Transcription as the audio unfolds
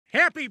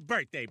Happy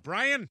birthday,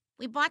 Brian.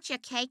 We bought your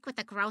cake with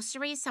the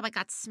groceries, so it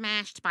got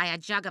smashed by a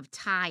jug of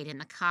Tide in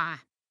the car.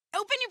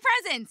 Open your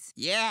presents!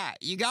 Yeah,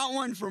 you got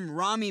one from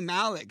Rami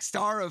Malek,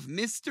 star of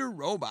Mr.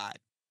 Robot.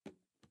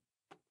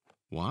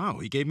 Wow,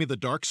 he gave me the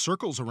dark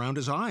circles around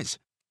his eyes.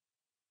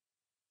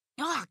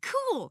 Oh,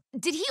 cool.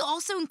 Did he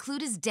also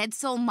include his Dead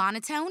Soul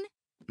monotone?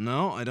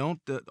 No, I don't.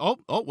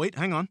 Wait,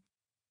 hang on.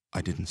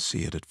 I didn't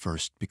see it at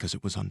first because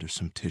it was under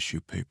some tissue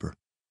paper.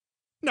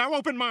 Now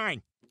open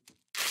mine.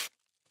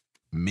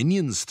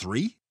 Minions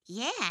 3?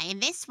 Yeah,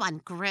 in this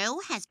one, Gru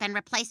has been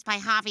replaced by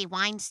Harvey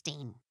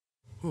Weinstein.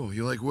 Oh,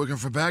 you like working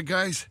for bad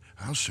guys?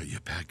 I'll show you,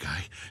 bad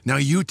guy. Now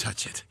you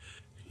touch it.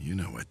 You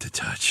know what to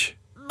touch.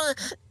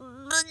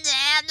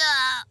 Banana!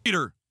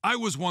 Peter, I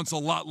was once a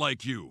lot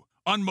like you.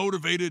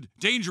 Unmotivated,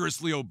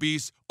 dangerously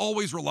obese,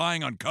 always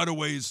relying on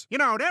cutaways. You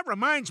know, that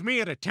reminds me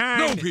of the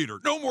time... No, Peter,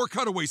 no more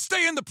cutaways.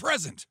 Stay in the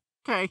present.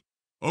 Okay.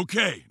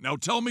 Okay, now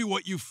tell me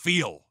what you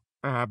feel.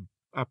 A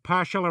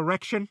partial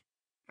erection?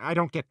 I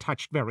don't get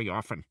touched very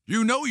often.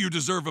 You know you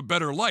deserve a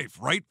better life,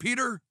 right,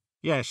 Peter?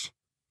 Yes.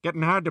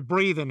 Getting hard to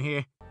breathe in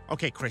here.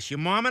 Okay, Chris, your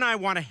mom and I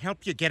want to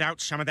help you get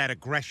out some of that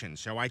aggression,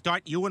 so I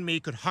thought you and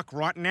me could huck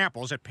rotten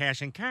apples at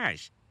passing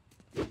cars.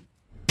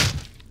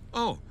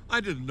 Oh,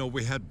 I didn't know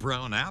we had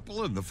brown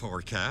apple in the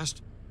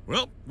forecast.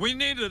 Well, we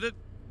needed it.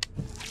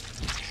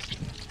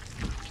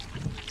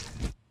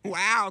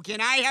 Wow,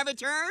 can I have a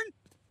turn?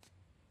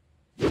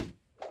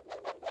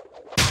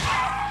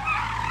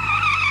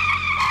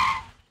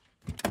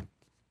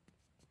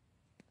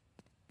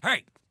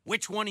 Hey,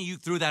 which one of you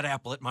threw that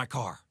apple at my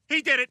car?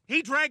 He did it.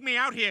 He dragged me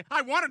out here.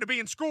 I wanted to be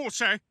in school,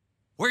 sir.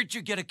 Where'd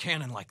you get a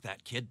cannon like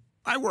that, kid?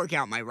 I work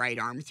out my right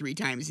arm 3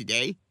 times a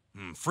day.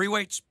 Free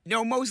weights?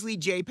 No, mostly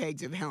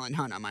JPEGs of Helen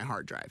Hunt on my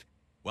hard drive.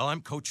 Well,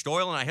 I'm Coach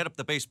Doyle, and I head up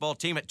the baseball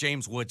team at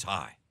James Woods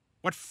High.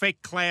 What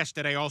fake class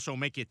did I also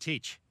make you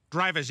teach?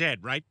 Driver's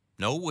ed, right?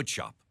 No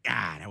woodshop.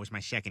 Ah, that was my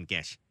second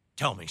guess.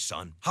 Tell me,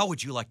 son, how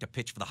would you like to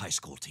pitch for the high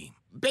school team?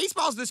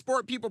 Baseball's the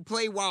sport people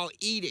play while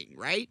eating,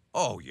 right?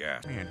 Oh,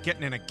 yeah. Man,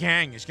 getting in a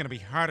gang is going to be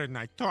harder than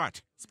I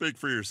thought. Speak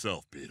for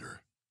yourself,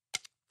 Peter.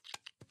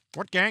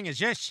 What gang is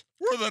this?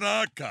 We're the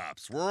not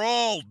cops. We're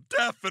all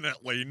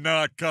definitely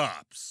not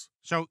cops.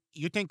 So,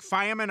 you think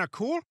firemen are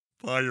cool?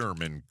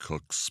 Firemen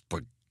cook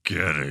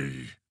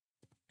spaghetti.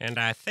 And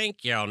I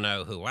think you'll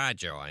know who I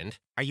joined.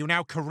 Are you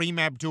now Kareem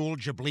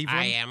Abdul-Jabbar?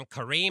 I am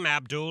Kareem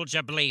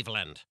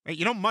Abdul-Jabbar. Hey,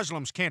 you know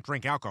Muslims can't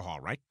drink alcohol,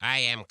 right? I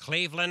am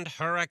Cleveland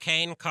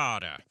Hurricane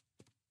Carter.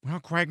 Well,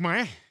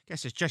 Quagmire,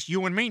 guess it's just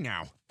you and me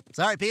now.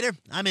 Sorry, Peter.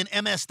 I'm in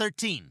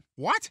MS-13.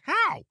 What?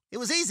 How? It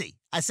was easy.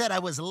 I said I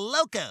was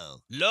loco.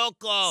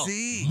 Loco.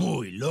 Sí.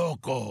 Muy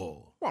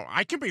loco. Well,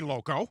 I can be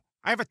loco.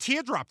 I have a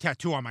teardrop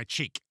tattoo on my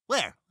cheek.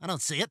 Where? I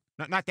don't see it.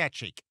 Not that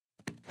cheek.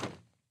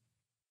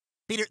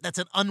 Peter, that's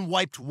an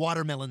unwiped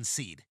watermelon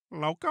seed.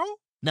 Loco?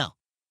 No.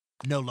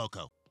 No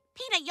loco.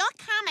 Peter, your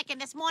comic in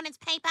this morning's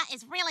paper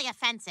is really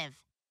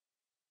offensive.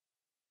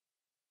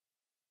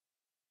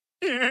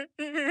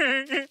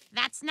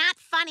 That's not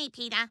funny,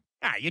 Peter.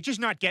 Ah, you're just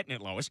not getting it,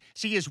 Lois.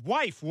 See, his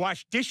wife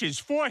washed dishes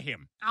for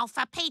him. Oh,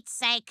 for Pete's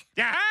sake.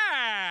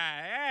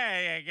 Ah,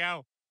 there you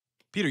go.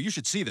 Peter, you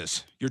should see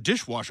this. Your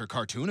dishwasher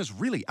cartoon has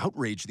really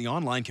outraged the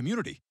online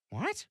community.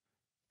 What?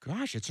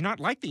 Gosh, it's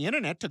not like the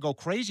internet to go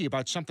crazy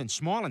about something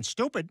small and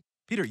stupid.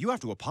 Peter, you have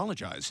to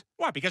apologize.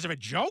 What, because of a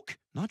joke?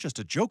 Not just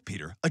a joke,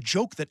 Peter. A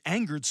joke that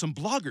angered some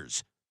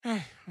bloggers.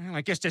 Well,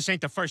 I guess this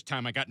ain't the first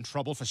time I got in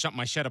trouble for something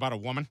I said about a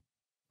woman.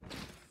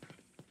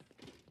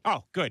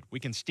 Oh, good. We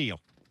can steal.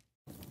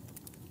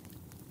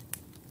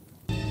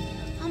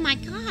 Oh, my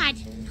God.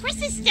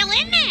 Chris is still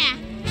in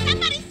there.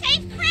 Somebody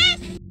save Chris!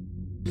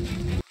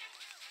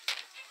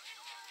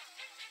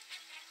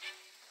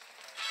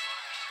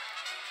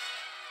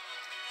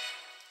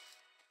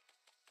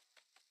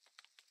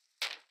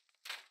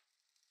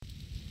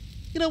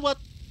 You know what?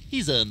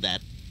 He's earned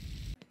that.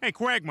 Hey,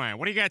 Quagmire,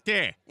 what do you got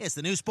there? It's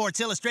the new Sports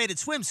Illustrated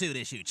swimsuit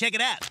issue. Check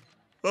it out.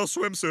 Those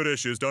swimsuit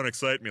issues don't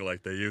excite me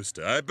like they used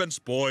to. I've been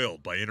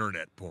spoiled by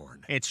internet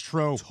porn. It's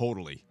true.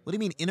 Totally. What do you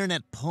mean,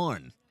 internet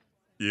porn?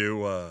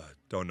 You,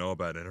 don't know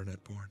about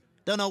internet porn?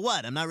 Don't know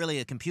what. I'm not really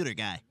a computer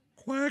guy.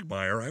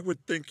 Quagmire, I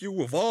would think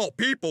you, of all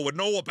people, would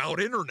know about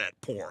internet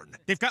porn.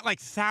 They've got like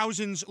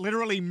thousands,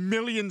 literally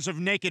millions of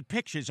naked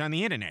pictures on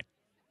the internet.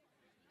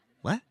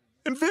 What?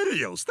 And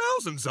videos,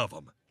 thousands of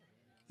them.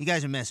 You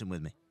guys are messing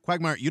with me.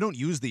 Quagmire, you don't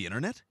use the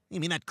internet?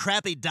 You mean that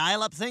crappy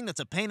dial-up thing that's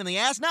a pain in the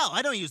ass? No,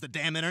 I don't use the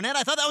damn internet.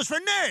 I thought that was for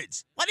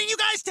nerds. Why didn't you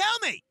guys tell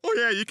me? Oh,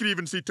 yeah, you can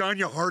even see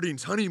Tanya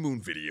Harding's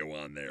honeymoon video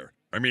on there.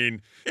 I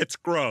mean, it's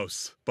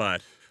gross,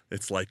 but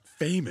it's like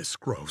famous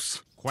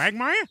gross.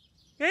 Quagmire?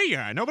 There you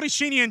are. Nobody's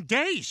seen you in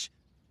days.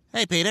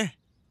 Hey, Peter.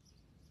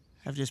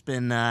 I've just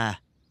been,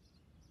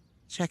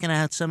 checking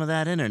out some of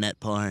that internet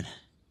porn.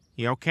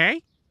 You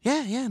okay?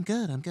 Yeah, I'm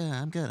good.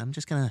 I'm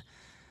just gonna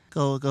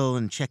go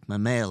and check my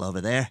mail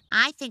over there.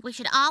 I think we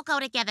should all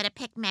go together to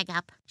pick Meg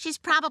up. She's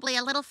probably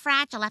a little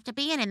fragile after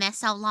being in there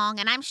so long,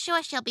 and I'm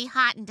sure she'll be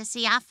heartened to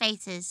see our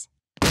faces.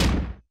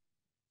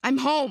 I'm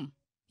home.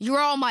 You're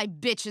all my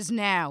bitches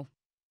now.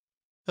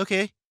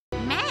 Okay.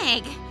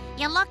 Meg,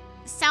 you look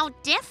so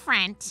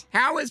different.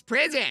 How was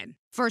prison?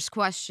 First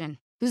question.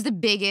 Who's the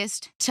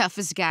biggest,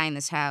 toughest guy in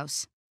this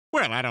house?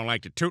 Well, I don't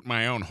like to toot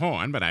my own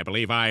horn, but I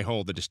believe I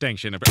hold the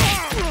distinction of...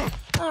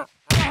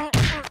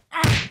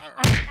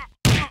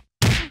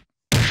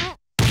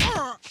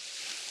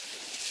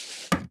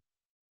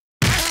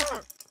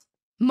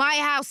 My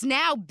house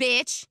now,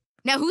 bitch!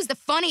 Now who's the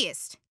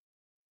funniest?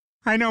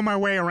 I know my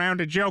way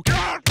around a joke.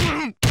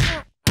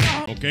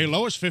 Okay,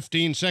 Lois,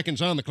 15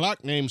 seconds on the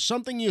clock. Name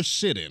something you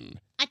sit in.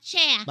 A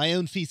chair. My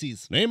own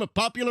feces. Name a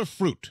popular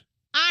fruit.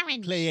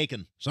 Orange. Clay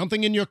Aiken.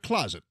 Something in your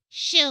closet.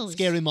 Shoes.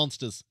 Scary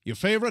monsters. Your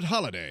favorite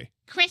holiday.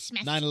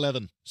 Christmas.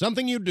 9/11.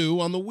 Something you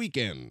do on the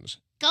weekends.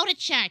 Go to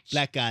church.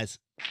 Black guys.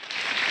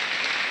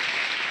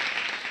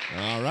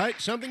 All right,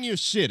 something you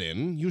sit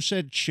in. You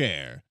said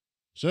chair.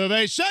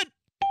 Survey set.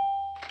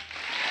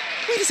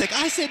 Wait a sec,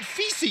 I said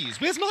feces.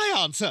 Where's my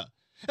answer?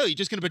 Oh, you're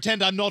just going to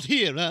pretend I'm not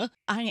here, huh?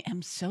 I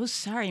am so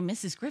sorry,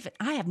 Mrs. Griffith.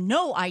 I have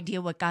no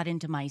idea what got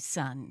into my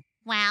son.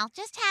 Well,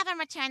 just have him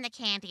return the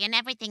candy and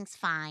everything's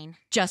fine.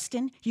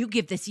 Justin, you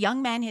give this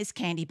young man his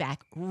candy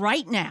back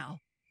right now.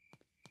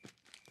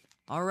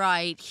 All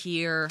right,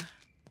 here.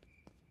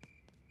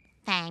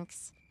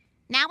 Thanks.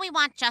 Now we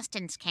want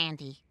Justin's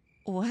candy.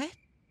 What?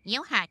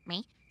 You heard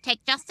me.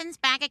 Take Justin's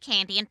bag of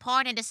candy and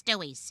pour it into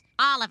Stewie's.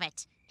 All of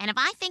it. And if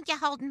I think you're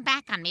holding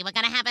back on me, we're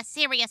going to have a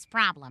serious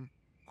problem.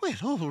 Well,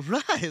 all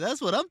right,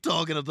 that's what I'm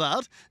talking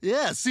about.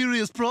 Yeah,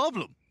 serious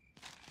problem.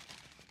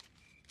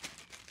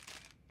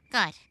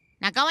 Good.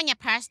 Now go in your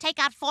purse, take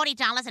out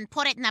 $40 and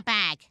put it in the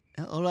bag.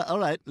 All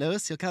right,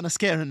 Lois, you're kind of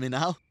scaring me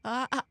now.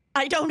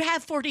 I don't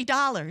have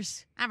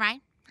 $40. All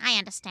right, I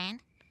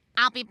understand.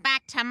 I'll be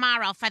back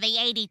tomorrow for the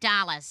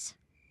 $80.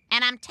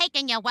 And I'm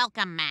taking your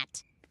welcome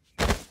mat.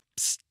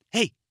 Psst.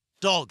 Hey,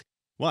 dog.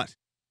 What?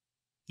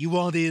 You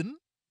want in?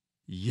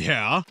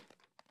 Yeah.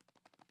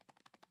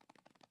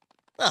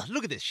 Ah,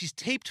 look at this. She's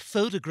taped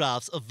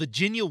photographs of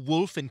Virginia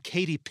Woolf and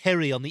Katy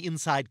Perry on the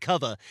inside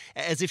cover,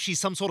 as if she's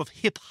some sort of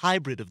hip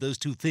hybrid of those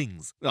two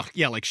things. Ugh,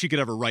 yeah, like she could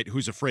ever write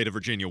Who's Afraid of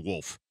Virginia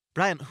Woolf.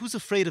 Brian, Who's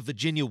Afraid of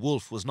Virginia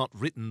Woolf was not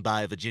written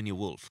by Virginia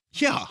Woolf.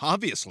 Yeah,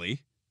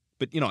 obviously.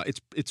 But,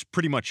 it's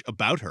pretty much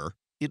about her.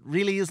 It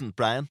really isn't,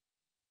 Brian.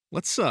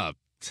 Let's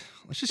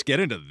just get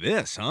into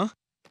this, huh?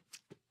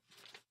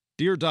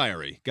 Dear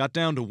Diary, got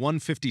down to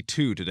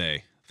 152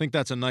 today. Think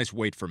that's a nice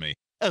weight for me.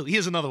 Oh,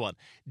 here's another one.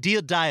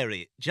 Dear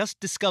Diary, just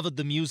discovered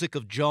the music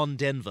of John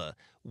Denver.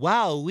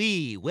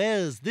 Wowee,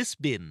 where's this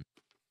been?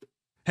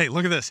 Hey,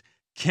 look at this.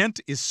 Kent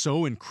is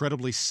so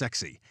incredibly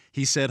sexy.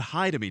 He said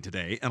hi to me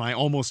today, and I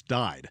almost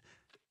died.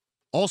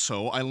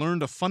 Also, I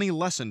learned a funny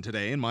lesson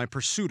today in my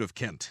pursuit of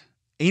Kent.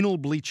 Anal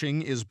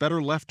bleaching is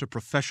better left to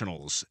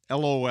professionals.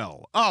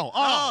 LOL.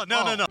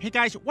 No. Hey,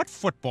 guys, what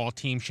football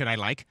team should I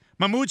like?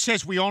 Mahmood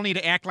says we all need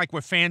to act like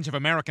we're fans of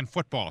American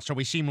football, so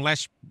we seem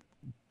less...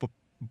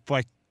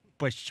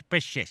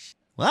 suspicious.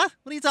 What?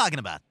 What are you talking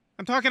about?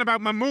 I'm talking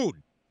about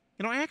Mahmood.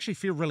 I actually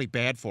feel really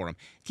bad for him.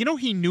 Do you know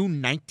he knew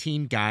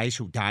 19 guys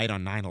who died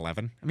on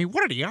 9/11? I mean,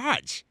 what are the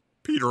odds?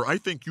 Peter, I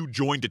think you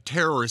joined a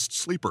terrorist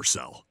sleeper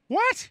cell.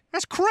 What?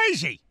 That's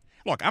crazy.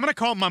 Look, I'm going to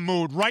call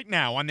Mahmood right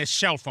now on this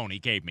cell phone he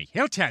gave me.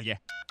 He'll tell you.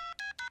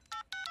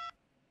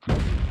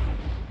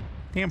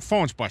 Damn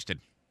phone's busted.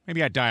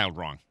 Maybe I dialed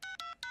wrong.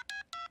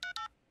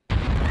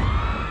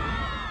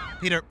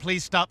 Peter,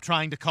 please stop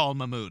trying to call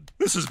Mahmood.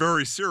 This is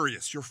very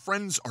serious. Your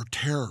friends are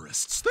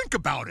terrorists. Think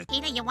about it.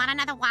 Peter, you want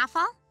another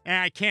waffle?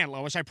 I can't,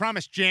 Lois. I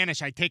promised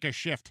Janice I'd take her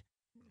shift.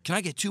 Can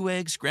I get 2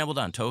 eggs scrambled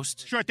on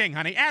toast? Sure thing,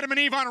 honey. Adam and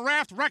Eve on a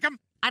raft, wreck 'em.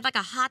 I'd like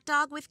a hot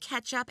dog with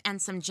ketchup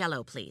and some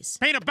Jell-O, please.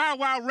 Paint a Bow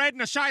Wow red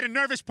and a side of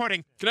nervous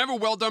pudding. Can I have a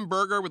well-done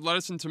burger with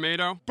lettuce and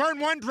tomato? Burn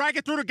one, drag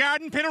it through the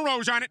garden, pin a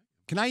rose on it.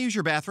 Can I use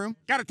your bathroom?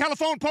 Got a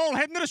telephone pole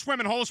heading to the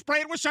swimming hole. Spray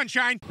it with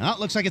sunshine. Well,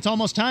 looks like it's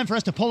almost time for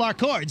us to pull our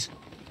cords.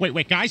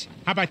 Wait, guys.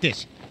 How about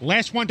this?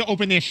 Last one to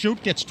open their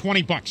chute gets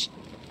 $20.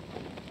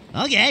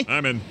 Okay.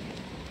 I'm in.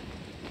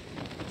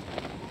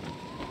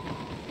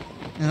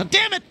 Oh,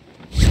 damn it!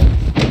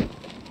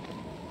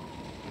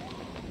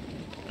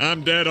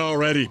 I'm dead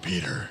already,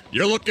 Peter.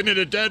 You're looking at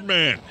a dead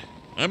man.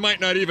 I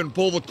might not even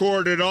pull the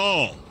cord at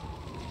all.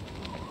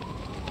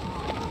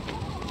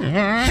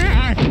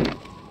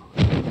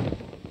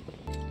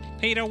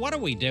 Peter, what are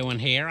we doing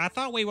here? I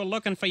thought we were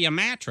looking for your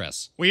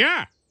mattress. We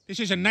are. This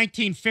is a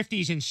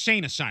 1950s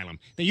insane asylum.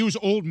 They use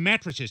old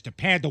mattresses to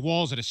pad the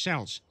walls of the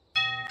cells.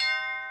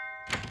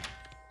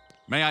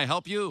 May I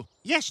help you?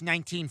 Yes,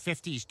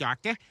 1950s,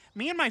 Doctor.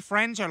 Me and my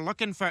friends are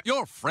looking for...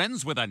 You're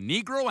friends with a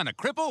Negro and a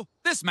cripple?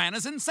 This man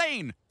is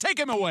insane. Take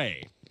him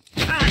away.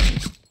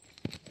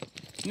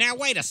 Now,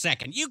 wait a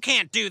second. You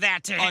can't do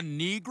that to... A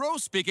Negro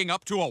speaking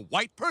up to a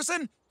white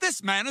person?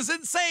 This man is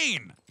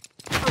insane.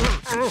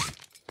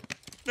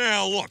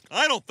 Now, look,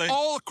 I don't think...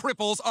 All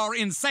cripples are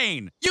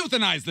insane.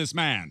 Euthanize this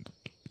man.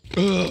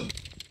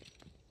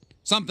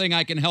 Something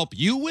I can help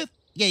you with?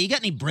 Yeah, you got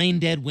any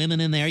brain-dead women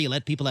in there you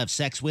let people have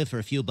sex with for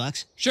a few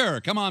bucks? Sure,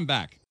 come on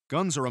back.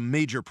 Guns are a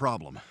major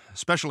problem,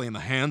 especially in the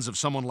hands of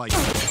someone like...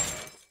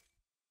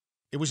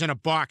 It was in a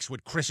box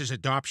with Chris's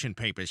adoption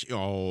papers.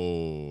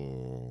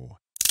 Oh.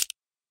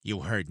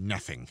 You heard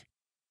nothing.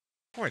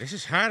 Boy, this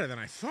is harder than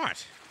I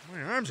thought.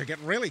 My arms are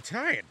getting really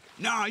tired.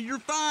 No, you're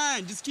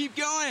fine. Just keep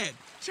going.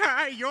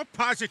 Ty, your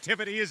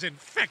positivity is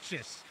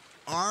infectious.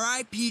 All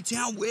right,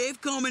 P-Town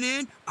wave coming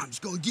in. I'm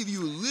just gonna give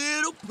you a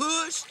little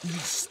push. You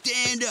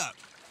stand up.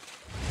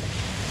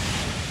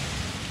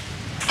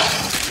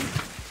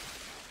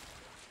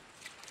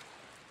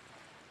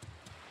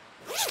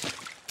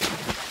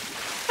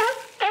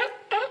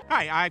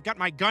 Hi, I've got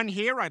my gun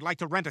here. I'd like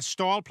to rent a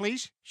stall,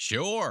 please.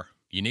 Sure.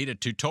 You need a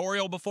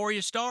tutorial before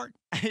you start?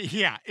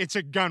 Yeah, it's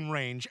a gun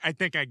range. I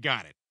think I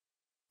got it.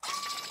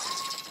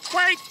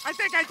 Wait, I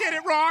think I did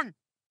it wrong.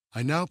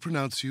 I now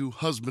pronounce you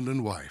husband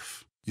and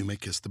wife. You may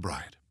kiss the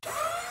bride.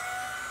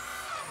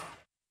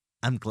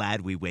 I'm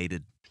glad we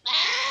waited.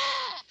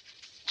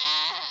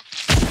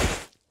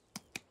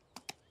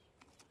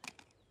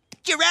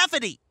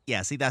 Giraffity!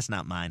 Yeah, see, that's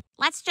not mine.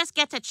 Let's just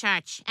get to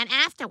church, and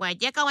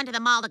afterward, you're going to the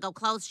mall to go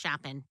clothes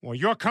shopping. Well,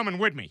 you're coming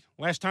with me.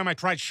 Last time I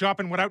tried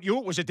shopping without you,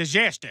 it was a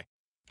disaster.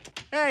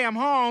 Hey, I'm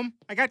home.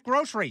 I got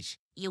groceries.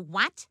 You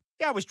what?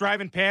 Yeah, I was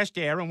driving past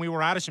there, and we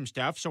were out of some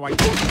stuff, so I...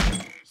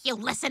 You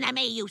listen to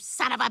me, you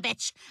son of a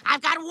bitch.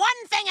 I've got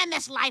one thing in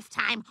this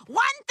lifetime.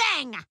 One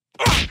thing!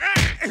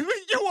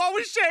 You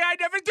always say I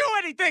never do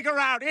anything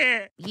around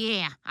here.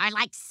 Yeah, I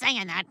like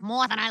saying that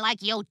more than I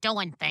like you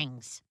doing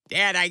things.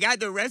 Dad, I got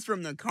the rest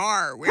from the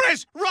car.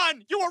 Chris,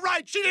 run! You were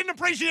right. She didn't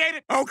appreciate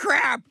it. Oh,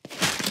 crap!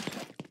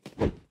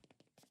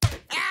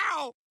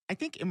 Ow! I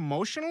think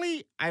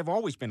emotionally, I've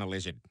always been a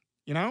lizard,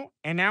 you know?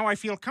 And now I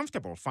feel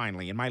comfortable,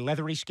 finally, in my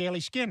leathery, scaly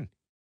skin.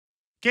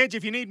 Kids,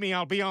 if you need me,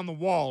 I'll be on the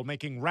wall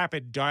making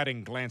rapid,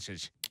 darting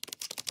glances.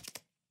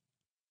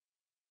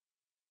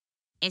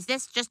 Is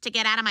this just to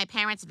get out of my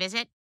parents'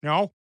 visit?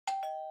 No.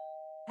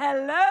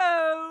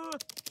 Hello?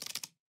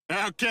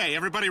 Okay,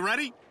 everybody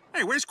ready?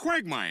 Hey, where's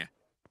Quagmire?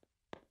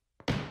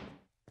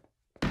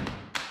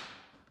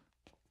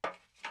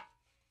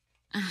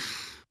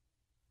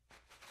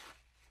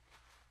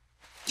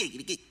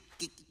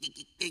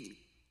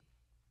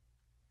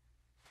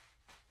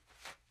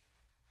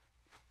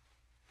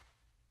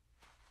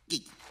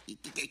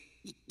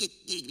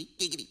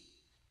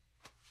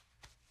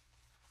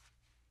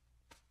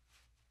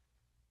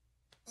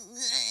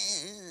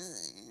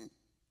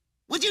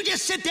 Would you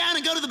just sit down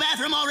and go to the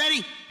bathroom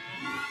already?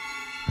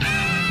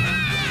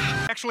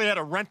 Actually had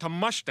to rent a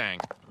Mustang.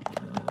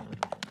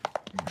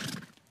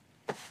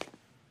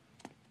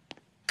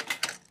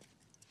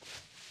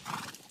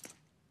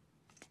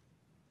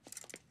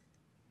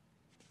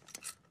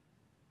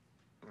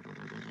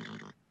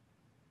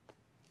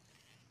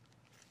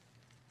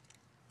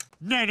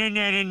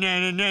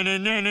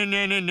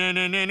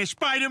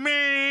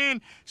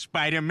 Spider-Man!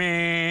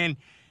 Spider-Man!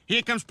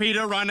 Here comes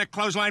Peter on the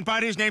clothesline,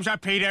 but his name's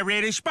not Peter,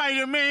 it is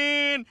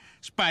Spider-Man!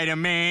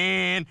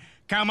 Spider-Man!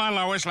 Come on,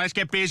 Lois, let's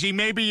get busy.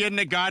 Maybe in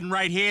the garden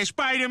right here.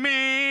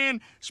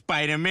 Spider-Man!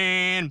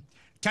 Spider-Man!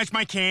 Touch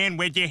my can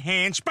with your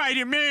hand,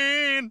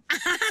 Spider-Man!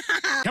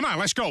 Come on,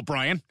 let's go,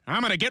 Brian.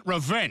 I'm gonna get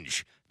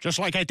revenge. Just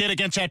like I did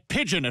against that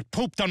pigeon that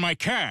pooped on my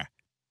car.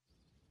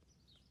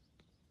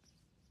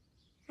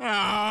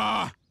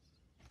 Ah!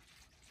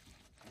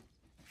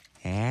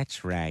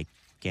 That's right.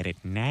 Get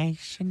it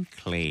nice and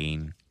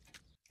clean.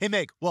 Hey,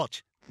 Meg,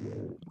 watch.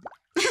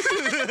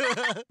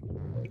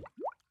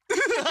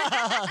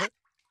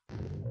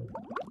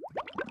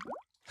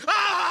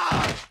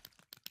 Ah!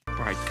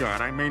 By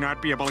God, I may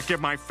not be able to give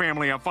my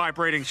family a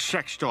vibrating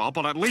sex doll,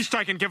 but at least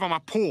I can give them a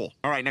pool.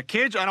 All right, now,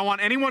 kids, I don't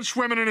want anyone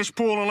swimming in this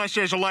pool unless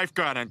there's a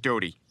lifeguard on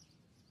duty.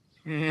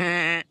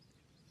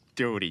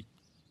 Duty.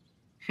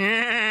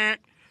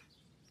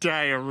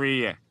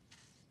 Diarrhea.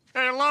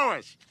 Hey,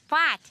 Lois.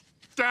 What?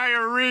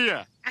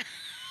 Diarrhea.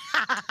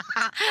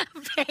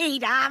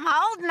 Pete, I'm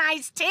holding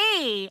iced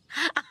tea.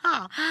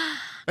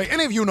 Hey,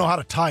 any of you know how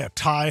to tie a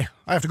tie?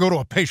 I have to go to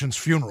a patient's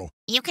funeral.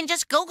 You can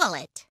just Google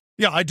it.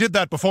 Yeah, I did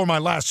that before my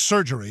last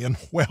surgery, and,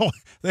 well,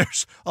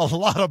 there's a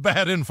lot of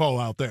bad info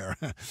out there.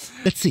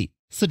 Let's see.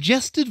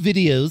 Suggested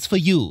videos for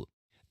you.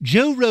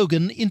 Joe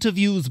Rogan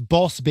interviews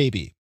Boss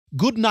Baby.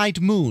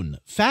 Goodnight Moon.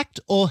 Fact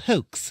or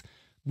hoax?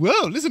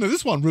 Whoa, listen to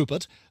this one,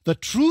 Rupert. The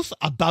truth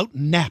about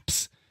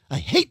naps. I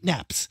hate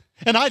naps,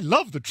 and I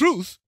love the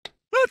truth.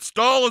 That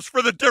stall is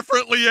for the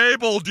differently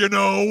abled, you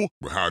know.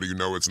 Well, how do you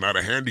know it's not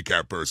a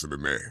handicapped person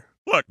in there?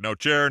 Look, no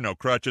chair, no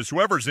crutches.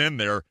 Whoever's in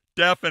there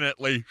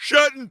definitely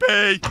shouldn't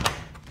pay.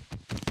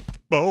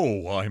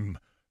 Oh,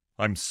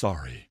 I'm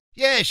sorry.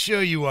 Yeah,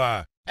 sure you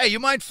are. Hey, you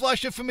mind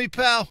flushing for me,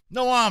 pal?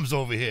 No arms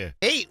over here.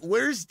 Hey,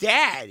 where's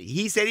Dad?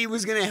 He said he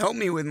was gonna help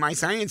me with my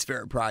science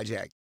fair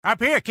project.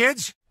 Up here,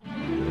 kids.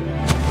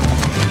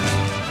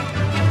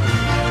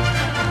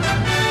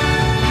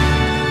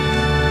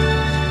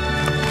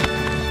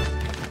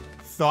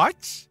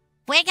 Thoughts?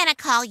 We're gonna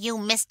call you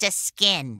Mr. Skin.